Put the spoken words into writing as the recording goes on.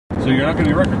So you're not going to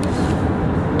be recordless.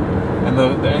 And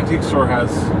the antique store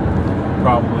has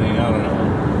probably, I don't know,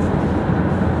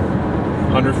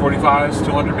 145s,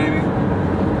 200 maybe,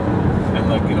 and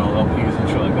like, you know, LPs and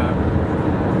shit like that.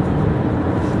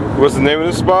 What's the name of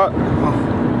the spot?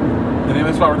 The name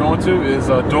of the spot we're going to is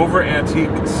Dover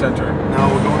Antique Center. No,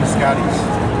 we're going to Scotty's.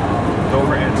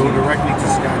 Dover Antique. Go directly to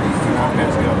Scotty's. Do not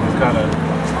pass go. It's got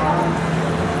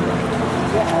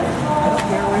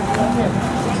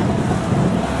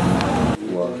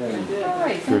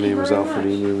Your name was Alfred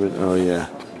E. Newman. Oh yeah.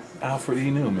 Alfred E.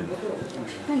 Newman.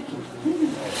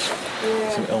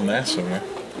 Some El Maso here.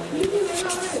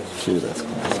 Gee, that's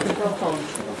classic.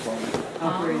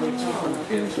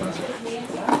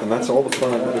 And that's all the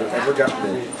fun I've ever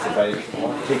gotten if I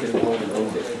take it home and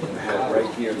owned it. I had it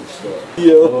right here in the store.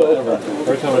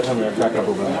 Every time I come here, I crack up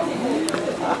over that.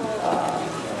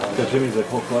 Got Jimmy's like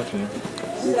whole collection here.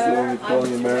 It's the only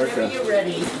calling America. Are you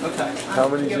ready? How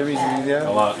many Jimmys do you have?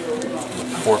 A lot.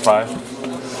 4 or 5.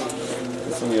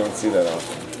 This one you don't see that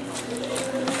often.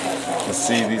 Let's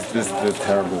see, this is the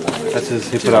terrible one. That's his,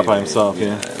 he put out by himself,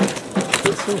 yeah.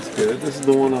 This one's good. This is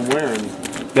the one I'm wearing.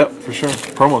 Yep, for sure.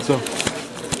 Promo too.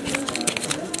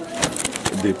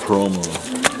 The promo.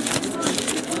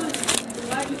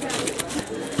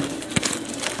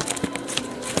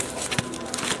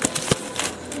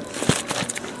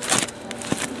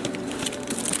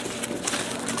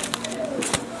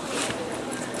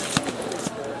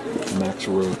 Max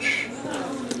Roach.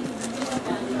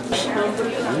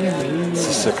 It's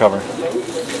a sick cover.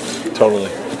 Totally.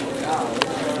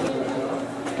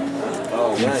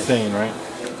 Oh, nice. Insane, right?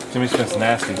 Jimmy Smith's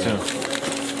nasty too.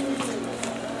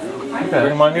 Okay,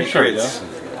 him on your shirt, yeah?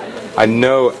 I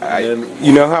know.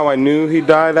 You know how I knew he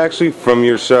died actually from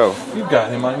your show. You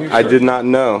got him on your shirt. I did not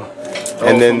know. Oh,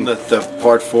 And then from the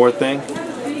part 4 thing?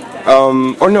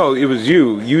 or no, it was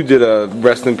you. You did a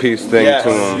rest in peace thing Yes,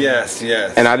 to him. yes,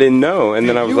 yes. And I didn't know. And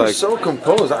then I was you were like, so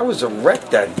composed. I was a wreck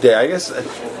that day. I guess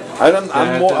I'm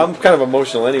kind of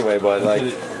emotional anyway, but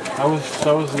like I was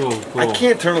a little. I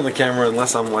can't turn on the camera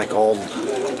unless I'm like all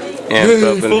amped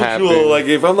up and happy. functional. Like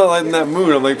if I'm not like in that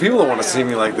mood, I'm like people don't want to see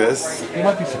me like this. You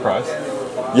might be surprised.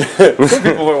 Yeah, some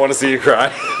people might want to see you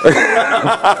cry.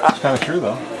 It's kind of true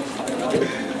though.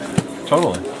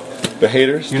 Totally. The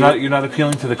haters. You're not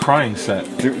appealing to the crying set.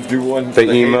 Do one.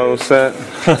 The emo set.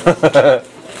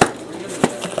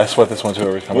 I sweat this one too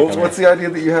every time. What's the idea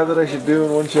that you have that I should do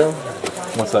in one show?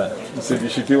 What's that? You said you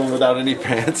should do one without any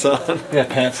pants on. Yeah,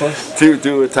 pantsless.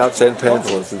 Do a top 10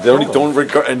 pantsless.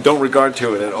 Don't regard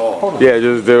to it at all. Yeah,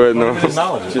 just do it. No.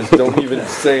 Acknowledge it. Just don't even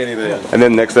say anything. And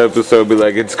then next episode be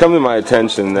like, it's come to my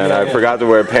attention that I forgot to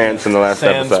wear pants in the last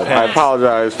Sans episode. pants. I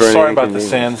apologize for Sorry any about the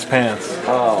inconvenience. sans pants.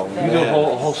 Oh, You do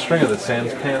a whole string of the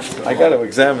sans pants. I got to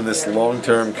examine this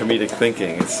long-term comedic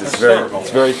thinking. It's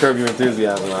very Curb Your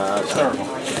Enthusiasm. Hysterical.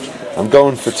 I'm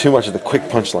going for too much of the quick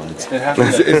punchlines. It has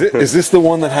to be. Is this the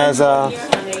one that has all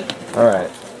right.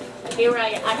 Here I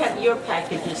have your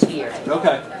packages here.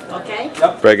 Okay. Okay?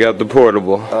 Break out the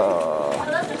portable.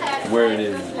 Where it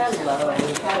is. Hello.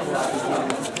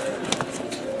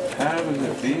 Having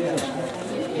it feel.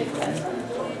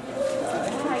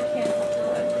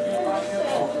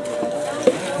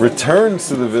 Returns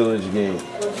to the village gate.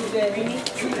 It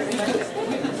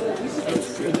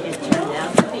turned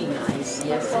out to be nice.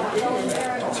 Yes, it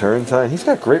did. Turntime. He's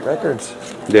got great records.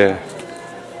 Yeah.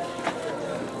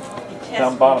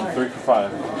 Down bottom, 3 for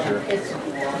 5. Sure.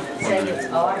 Say it's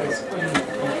artist.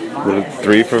 Was it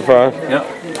 3 for 5? Yep.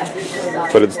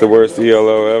 But it's the worst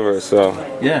ELO ever, so.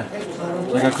 Yeah.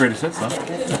 I got greatest hits though.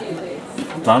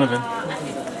 Donovan.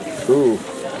 Ooh,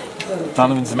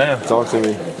 Donovan's the man. talk to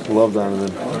me. Love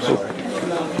Donovan.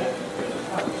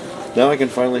 Now I can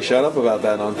finally shut up about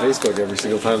that on Facebook every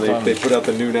single time they put out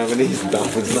the new nominees and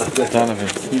Donovan's not there. Donovan.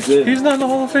 He's in. He's not in the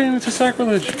Hall of Fame. It's a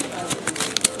sacrilege.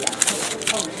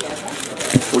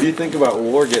 What do you think about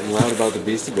War getting loud about the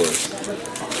Beastie Boys?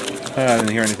 I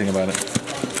didn't hear anything about it.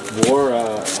 War,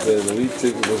 the lead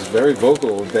singer was very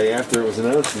vocal the day after it was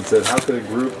announced and said, how could a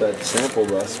group that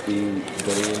sampled us be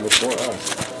getting in before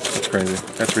us? That's crazy.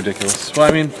 That's ridiculous. Well,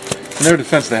 I mean, in their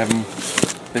defense, they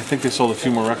think they sold a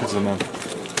few more records than them.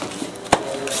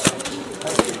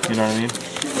 You know what I mean?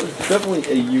 It's definitely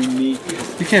a unique,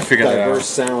 You can't figure that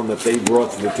diverse out. sound that they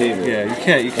brought to the table.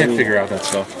 Yeah, you can't figure out that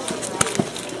stuff.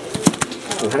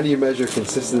 And how do you measure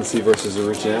consistency versus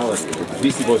originality? The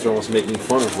Beastie Boys were almost making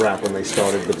fun of rap when they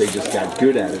started, but they just got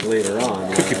good at it later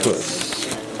on. Cookie Puss.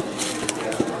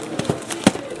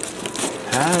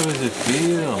 How does it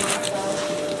feel?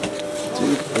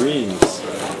 2 3s.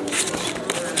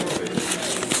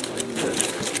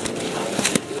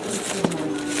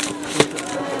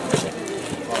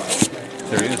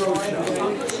 There he is.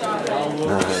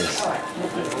 Nice.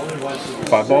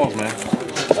 5 balls, man.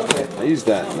 I used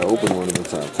that in the open one of the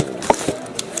top 10.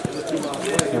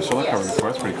 Never saw that cover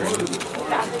before. That's pretty crazy.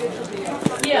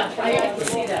 Yeah, I can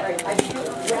see that.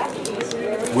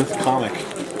 With comic.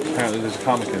 Apparently, there's a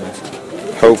comic in there. I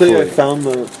Hopefully. found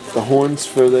the horns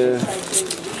for the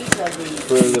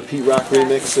Pete Rock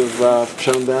remix of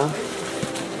Shut 'Em Down.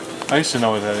 I used to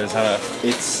know what that is. How that,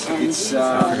 It's I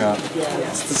forgot.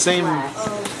 it's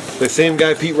the same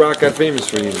guy Pete Rock got famous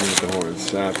for using with the horns.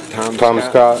 Tom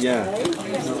Scott. Yeah.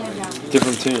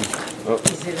 Different tune. Oh,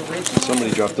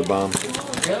 somebody dropped a bomb.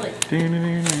 Really?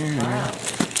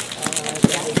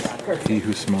 He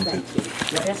who smoked it.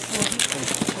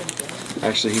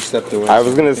 Actually, he stepped away. I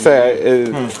was gonna say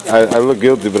I look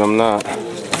guilty, but I'm not.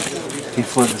 He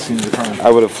fled the scene of the crime. I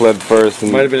would have fled first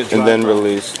and, Might have been a and then drive-by.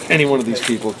 released. Any one of these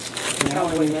people.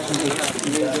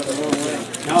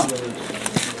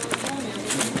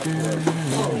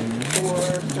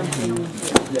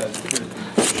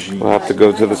 We'll have to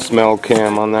go to the smell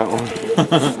cam on that one.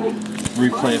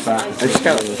 Replay it back. I just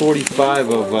got a 45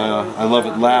 of I Love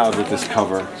It Loud with this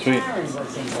cover. Sweet.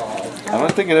 I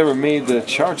don't think it ever made the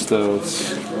charts though.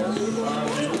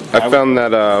 I found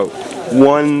that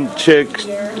one chick,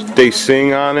 they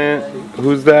sing on it.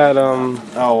 Who's that? I'm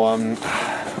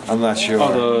not sure.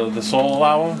 Oh, the Soul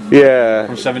album Yeah.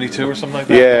 from '72 or something like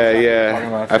that.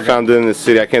 Yeah. I found it in the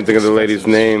city. I can't think of the lady's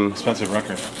name. Expensive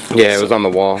record. Yeah, it was on the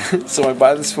wall. So I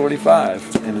buy this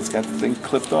 45, and it's got the thing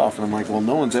clipped off, and I'm like, well,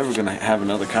 no one's ever gonna have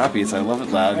another copy. It's I Love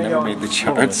It Loud, never made the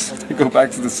charts. I go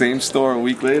back to the same store a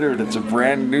week later, and it's a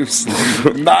brand new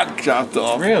sleeve, not chopped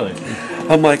off. Really?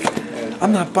 I'm like,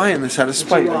 I'm not buying this out of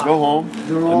spite. I go home,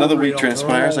 another week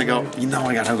transpires. I go,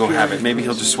 I gotta go have it. Maybe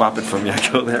he'll just swap it for me. I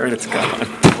go there, and it's gone.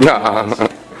 Nah.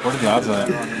 What are the odds of that?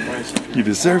 You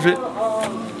deserve it.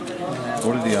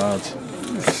 What are the odds?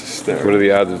 What are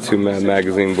the odds of 2 Mad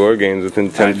Magazine board games within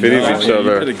 10 feet of each You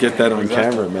other? better get that on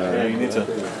camera, Yeah, man. you need to.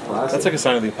 That's like a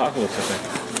sign of the apocalypse, I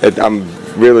think. I'm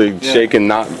really shaking,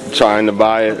 not trying to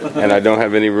buy it, and I don't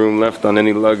have any room left on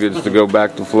any luggage to go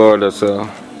back to Florida, so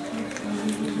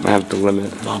I have to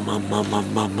limit. Mama's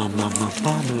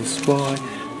boy.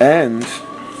 And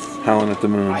Howlin' at the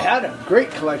Moon. I had a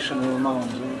great collection of Ramones.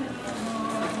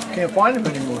 Can't find them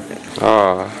anymore.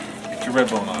 Ah, Get your red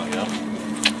bone on, you know?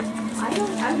 I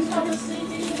saw the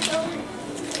CD,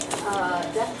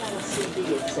 that kind of CD,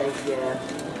 it's like,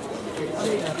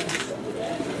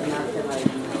 not that I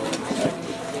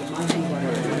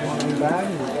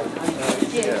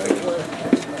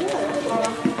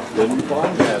Didn't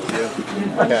find that yet.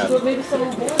 Yeah. know. Maybe some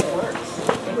of the works.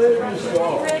 Rick,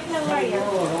 how are you?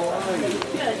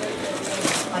 Good.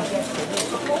 I guess it is.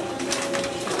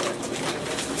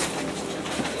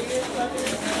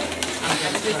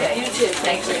 You too.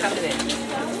 Thanks for coming in.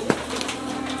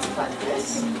 But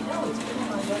this?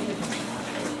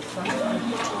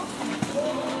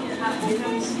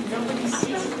 Nobody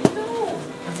sees it.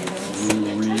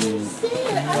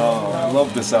 Oh, I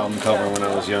loved this album cover when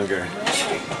I was younger.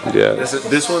 yeah.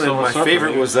 This one, and my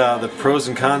favorite was the Pros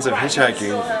and Cons of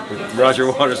Hitchhiking with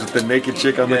Roger Waters with the naked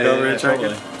chick on the cover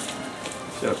hitchhiking.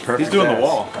 Yeah, perfect He's doing ass. the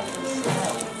wall.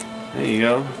 There you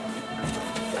go.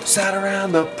 Sat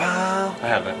around the pile. I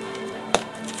have that.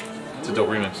 It's a dope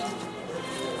remix.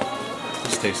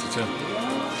 It's tasty too.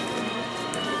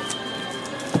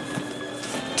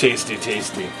 Tasty,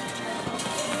 tasty.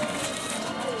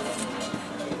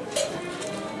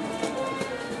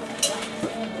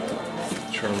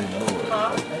 Charlie Norwood.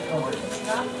 It's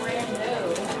not brand new.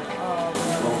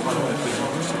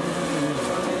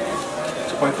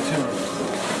 It's quite the tune.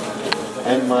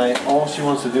 And my all she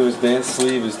wants to do is dance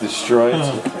sleeve is destroyed.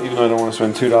 Even though I don't want to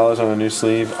spend $2 on a new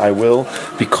sleeve, I will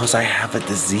because I have a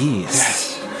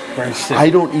disease. Very sick. I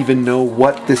don't even know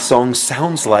what this song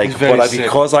sounds like, He's very but sick.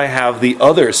 because I have the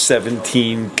other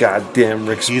 17 goddamn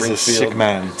Rick He's Springfield. a sick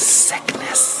man.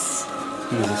 Sickness.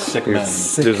 He's a sick man.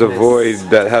 There's a void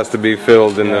that has to be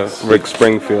filled in Yes. the Rick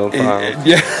Springfield file.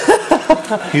 Yeah,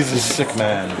 He's a sick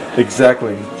man.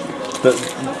 exactly.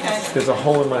 There's a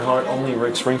hole in my heart only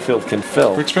Rick Springfield can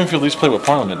fill. Rick Springfield used to play with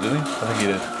Parliament, didn't he? I think he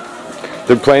did.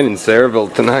 They're playing in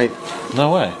Sayreville tonight.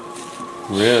 No way.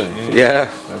 Really? Yeah.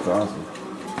 That's awesome.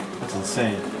 That's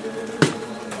insane.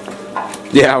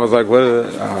 Yeah, I was like, what?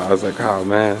 I was like, oh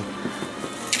man.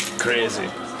 Crazy.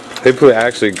 They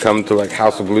actually come to like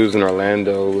House of Blues in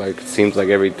Orlando. Like it seems like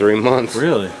every 3 months.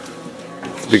 Really?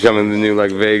 It's becoming the new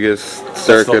like Vegas That's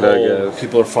circuit, the I whole- guess.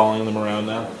 People are following them around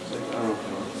now.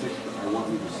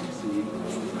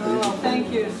 Oh,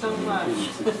 thank you so much.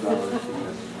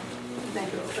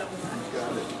 Thank you so much.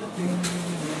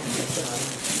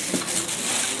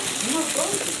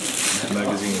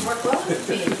 Magazine.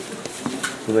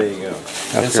 Well, there you go.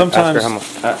 And sometimes,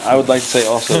 I would like to say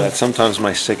also that sometimes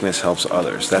my sickness helps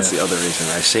others. That's the other reason.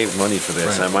 I saved money for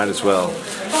this. I might as well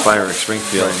buy her at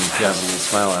Springfield and have a little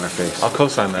smile on her face. I'll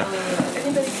co-sign that.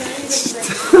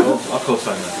 I'll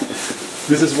co-sign that.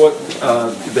 This is what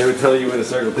they would tell you in a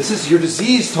circle. This is your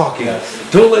disease talking.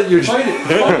 Don't let your... Fight it!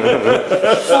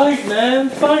 Fight, man!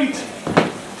 Fight!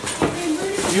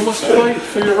 You must fight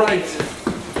for your right.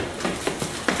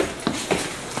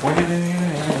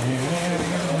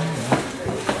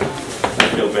 I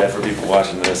feel bad for people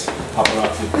watching this.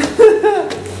 Paparazzi.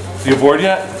 You bored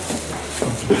yet?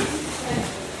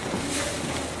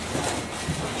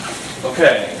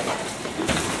 Okay.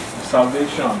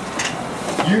 Salvation.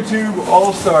 YouTube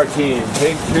All-Star Team,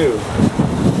 take 2.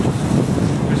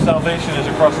 Your salvation is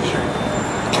across the street.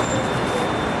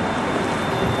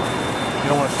 You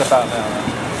don't want to step out now, right?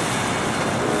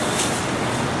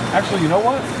 Actually, you know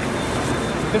what?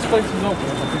 This place is open.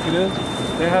 I think it is.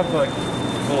 They have like a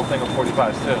little thing of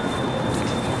 45s too.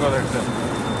 We'll go there too.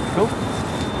 Cool?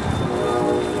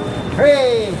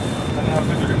 Hey! I don't know how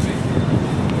good they're going to be.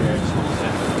 Yeah, just want to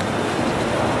say.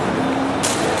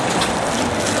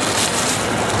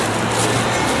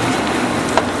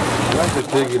 I like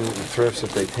to dig in the thrifts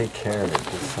if they take care of it.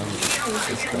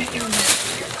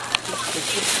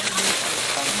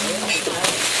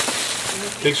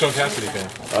 Big Sean Cassidy fan.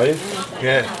 Are you?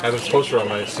 Yeah, I have a poster on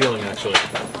my ceiling actually.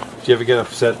 Did you ever get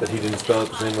upset that he didn't spell it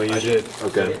the same way you did?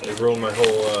 Okay. It ruined my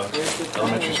whole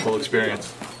elementary school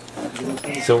experience.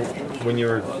 So when you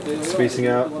were spacing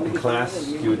out in class,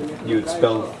 you would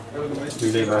spell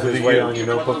your name out his way on your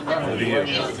notebook?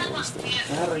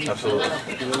 Absolutely.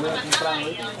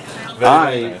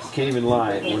 I can't even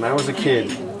lie. When I was a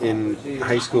kid in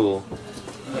high school,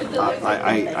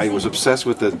 I was obsessed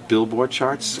with the Billboard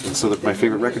charts, and so that my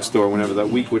favorite record store, whenever that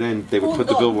week would end, they would put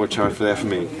the Billboard chart for that for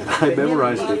me. And I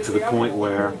memorized it to the point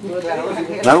where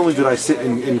not only did I sit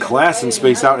in class and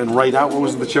space out and write out what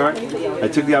was in the chart, I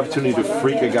took the opportunity to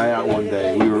freak a guy out one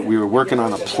day. We were working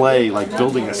on a play, like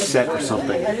building a set or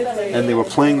something, and they were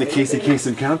playing the Casey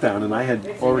Kasem countdown, and I had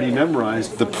already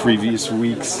memorized the previous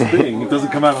week's thing. It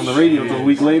doesn't come out on the radio until a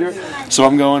week later, so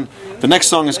I'm going, the next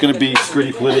song is going to be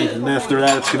Scritti Politti, and after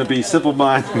that it's going to be Simple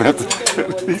Minds.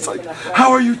 He's like,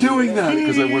 how are you doing that?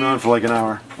 Because I went on for like an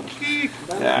hour.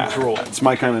 Yeah, it's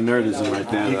my kind of nerdism right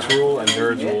there. Geeks rule and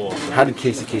nerds rule. How did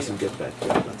Casey Kasem get that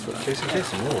job? That's what Casey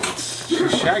Kasem rules.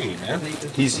 He's Shaggy, man.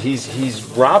 He's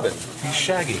Robin. He's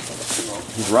Shaggy.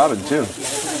 He's Robin too.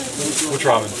 Which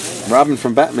Robin? Robin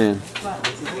from Batman.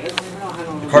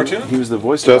 The cartoon? He was the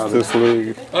voice of Justice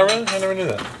League. Oh really? I never knew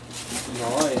that.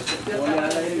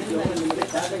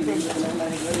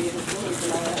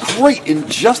 Great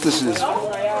injustices.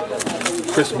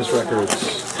 Christmas records.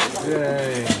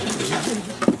 Yay.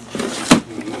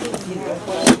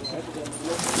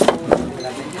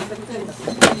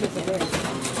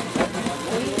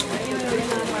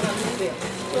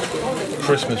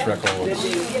 Christmas records.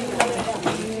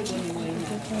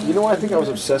 You know why I think I was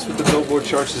obsessed with the Billboard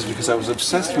charts is because I was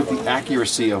obsessed with the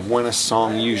accuracy of when a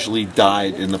song usually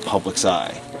died in the public's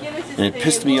eye. And it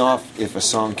pissed me off if a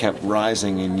song kept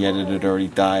rising and yet it had already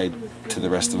died to the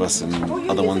rest of us and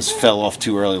other ones fell off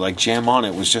too early. Like Jam On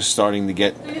It was just starting to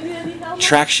get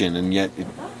traction and yet it,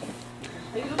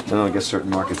 I don't know, I guess certain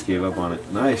markets gave up on it.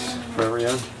 Nice. Forever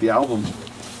Young. The album.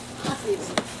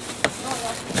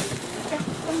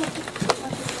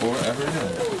 Forever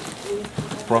Young.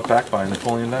 It's brought back by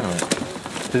Napoleon Dynamite.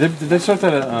 Did they start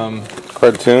that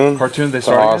Cartoon? cartoon they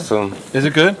started? Awesome. Is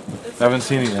it good? I haven't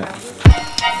seen it yet.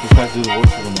 These guys do the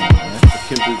voice of them, right?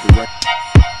 Kim did the record.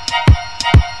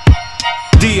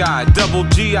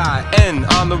 D-I-double-G-I-N,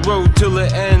 on the road till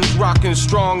it ends, rocking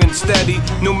strong and steady,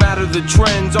 no matter the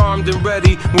trends, armed and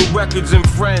ready, with records and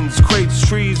friends, crates,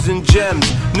 trees and gems,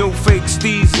 no fake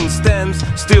steez and stems,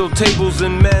 steel tables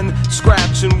and men,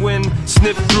 scratch and win,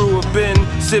 snip through a bin,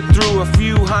 sip through a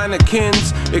few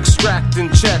Heinekens, extract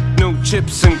and check, no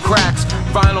chips and cracks,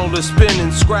 vinyl to spin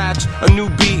and scratch, a new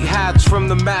beat hatch from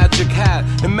the magic hat,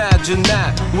 imagine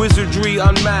that, wizardry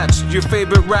unmatched, your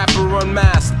favorite rapper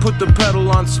unmasked, put the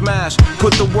pedal on smash,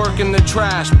 put the work in the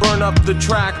trash, burn up the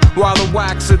track while the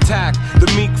wax attack, the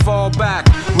meek fall back,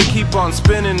 we keep on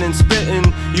spinning and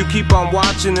spitting, you keep on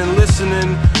watching and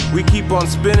listening, we keep on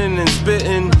spinning and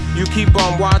spitting, you keep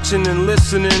on watching and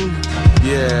listening,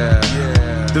 yeah.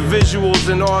 The visuals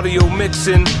and audio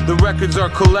mixing, the records are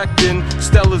collecting.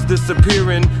 Stella's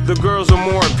disappearing, the girls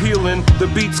are more appealing.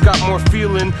 The beats got more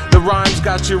feeling, the rhymes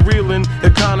got you reeling.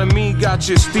 Economy got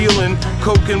you stealing,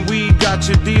 coke and weed got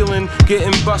you dealing.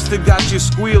 Getting busted got you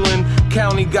squealing,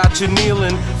 county got you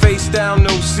kneeling. Face down,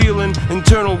 no ceiling,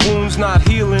 internal wounds not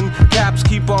healing. Caps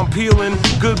keep on peeling,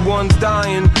 good ones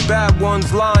dying, bad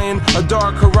ones lying. A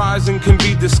dark horizon can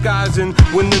be disguising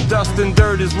when the dust and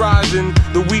dirt is rising.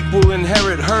 The weak will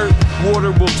inherit hurt,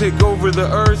 water will take over the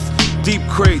earth. Deep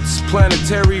crates,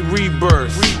 planetary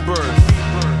rebirth.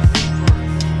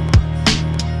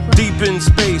 Deep in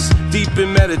space, deep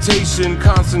in meditation,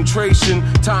 concentration,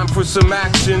 time for some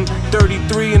action.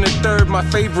 33 and a third, my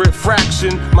favorite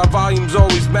fraction. My volume's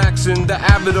always maxing, the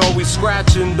avid always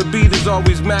scratching. The beat is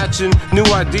always matching, new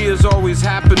ideas always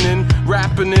happening.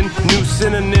 Rapping in new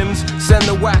synonyms, send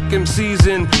the whack MCs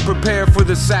in. Prepare for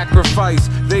the sacrifice,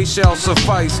 they shall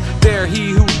suffice. Dare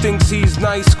he who thinks he's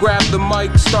nice, grab the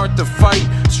mic, start the fight.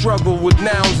 Struggle with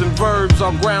nouns and verbs,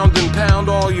 I'll ground and pound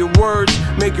all your words.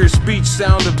 Make your speech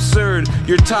sound absurd,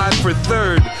 you're tied for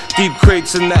third. Deep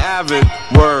crates in the avid,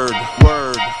 word,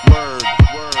 word, word,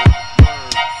 word, word.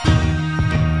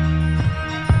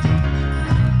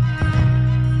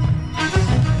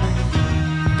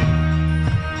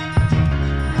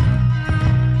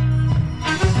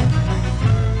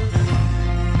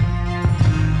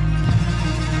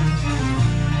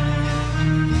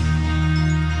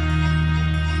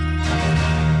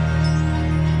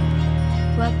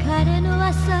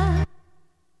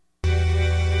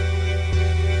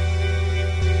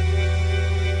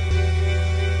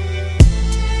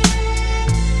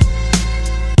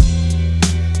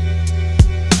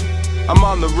 I'm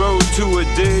on the road to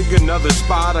a dig, another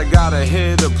spot I gotta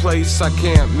hit, a place I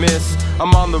can't miss.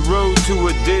 I'm on the road to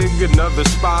a dig, another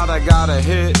spot I gotta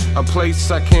hit, a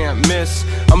place I can't miss.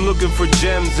 I'm looking for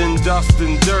gems in dust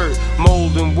and dirt,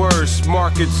 mold and worse,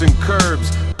 markets and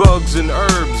curbs, bugs and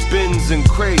herbs, bins and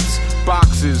crates,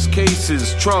 boxes,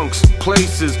 cases, trunks,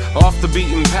 places, off the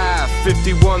beaten path,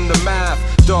 51 the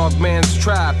math, dog man's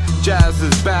trap, jazz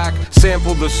is back,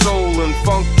 sample the soul and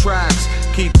funk tracks.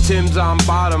 Keep Tim's on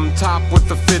bottom, top with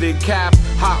the fitted cap,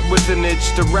 hot with an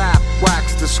itch to rap,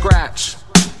 wax to scratch.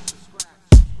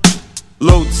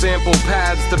 Load sample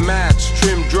pads to match,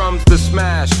 trim drums to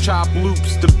smash, chop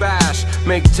loops to bash,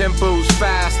 make tempos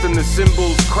fast and the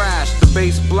cymbals crash, the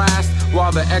bass blast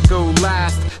while the echo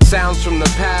lasts. Sounds from the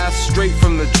past, straight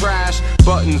from the trash,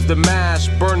 buttons to mash,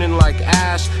 burning like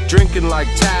ash, drinking like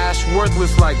tash,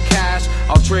 worthless like cash.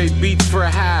 I'll trade beats for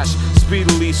hash,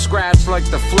 speedily scratch like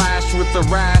the Flash with the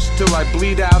rash, till I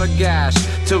bleed out a gash,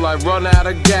 till I run out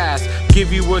of gas.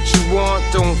 Give you what you want,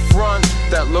 don't front.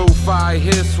 That lo-fi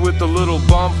hiss with a little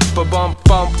bump, ba-bump,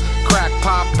 bump, crack,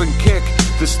 pop and kick.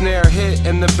 The snare hit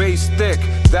and the bass thick,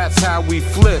 that's how we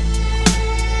flip.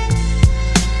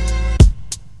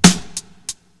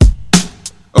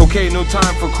 Okay, no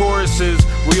time for choruses,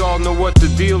 we all know what the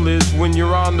deal is. When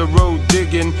you're on the road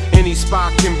digging, any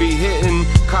spot can be hitting.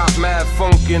 Cop mad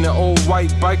funk in an old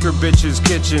white biker bitch's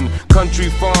kitchen. Country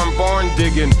farm barn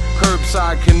digging,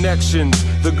 curbside connections,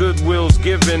 the goodwill's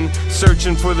given.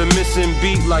 Searching for the missing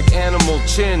beat like Animal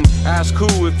Chin. Ask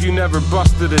who if you never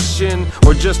busted a shin,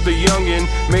 or just a youngin'.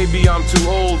 Maybe I'm too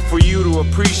old for you to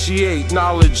appreciate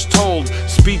knowledge told.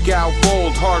 Speak out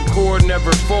bold, hardcore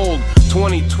never fold.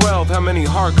 2012, how many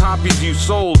hard copies you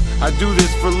sold? I do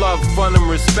this for love, fun and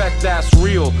respect, that's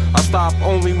real. I stop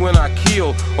only when I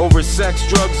keel. Over sex,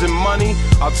 drugs and money,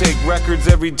 I'll take records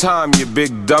every time, you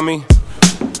big dummy.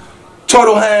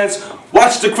 Total Hands,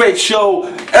 watch the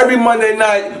CRATEShow every Monday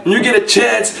night. When you get a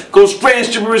chance, go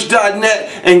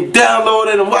SpaniShibberish.net and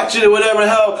download it and watch it or whatever the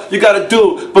hell you gotta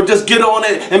do. But just get on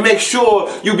it and make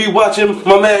sure you be watching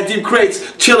my man Deep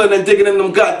Crates chilling and digging in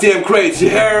them goddamn crates. You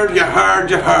heard, you heard,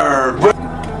 you heard.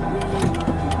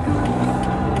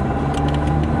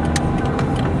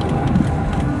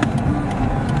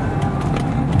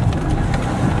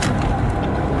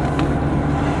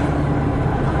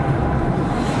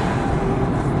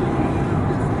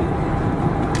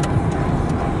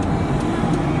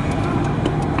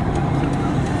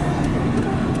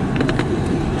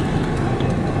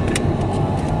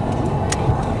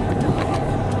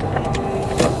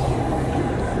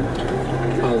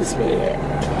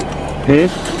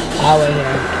 All the way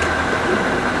here.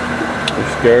 You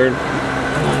scared?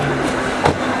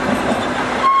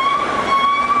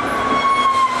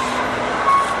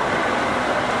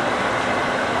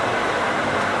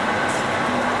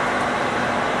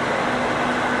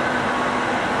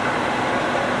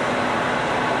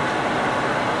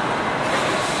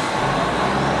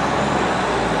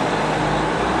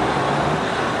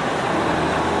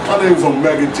 My name's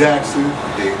Omega Jackson.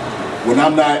 When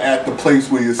I'm not at the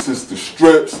place where your sister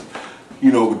strips,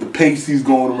 you know, with the pasties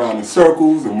going around in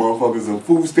circles and motherfuckers in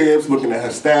food stamps looking at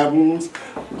her stab wounds,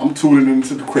 I'm tuning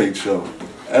into the Crate Show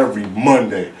every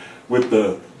Monday with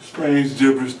the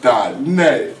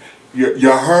strangegibberish.net.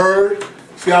 You heard?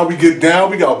 See how we get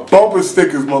down? We got bumper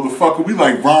stickers, motherfucker. We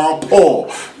like Ron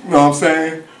Paul. You know what I'm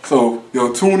saying? So,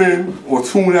 yo, tune in or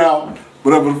tune out,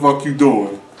 whatever the fuck you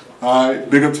doing. Alright?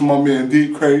 Big up to my man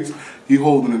deepcrates. He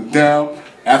holding it down.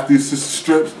 After his sister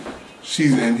strips,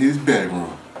 she's in his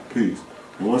bedroom. Peace.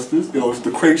 And what's this? Yo, it's the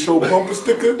Crate Show bumper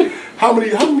sticker. How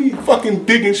many fucking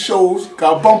digging shows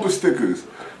got bumper stickers?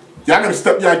 Y'all gotta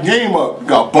step y'all game up. You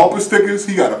got bumper stickers,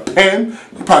 he got a pen,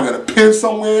 you probably got a pen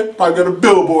somewhere, probably got a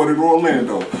billboard in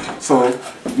Orlando. So,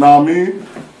 know what I mean?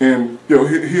 And yo,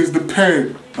 here's the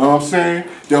pen. Know what I'm saying?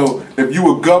 Yo, if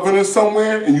you a governor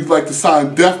somewhere and you like to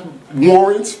sign death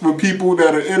warrants for people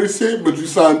that are innocent, but you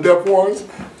sign death warrants,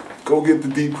 go get the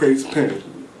deepcrates pen.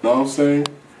 Know what I'm saying?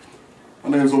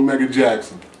 My name is Omega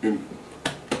Jackson, and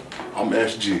I'm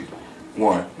SG.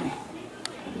 1.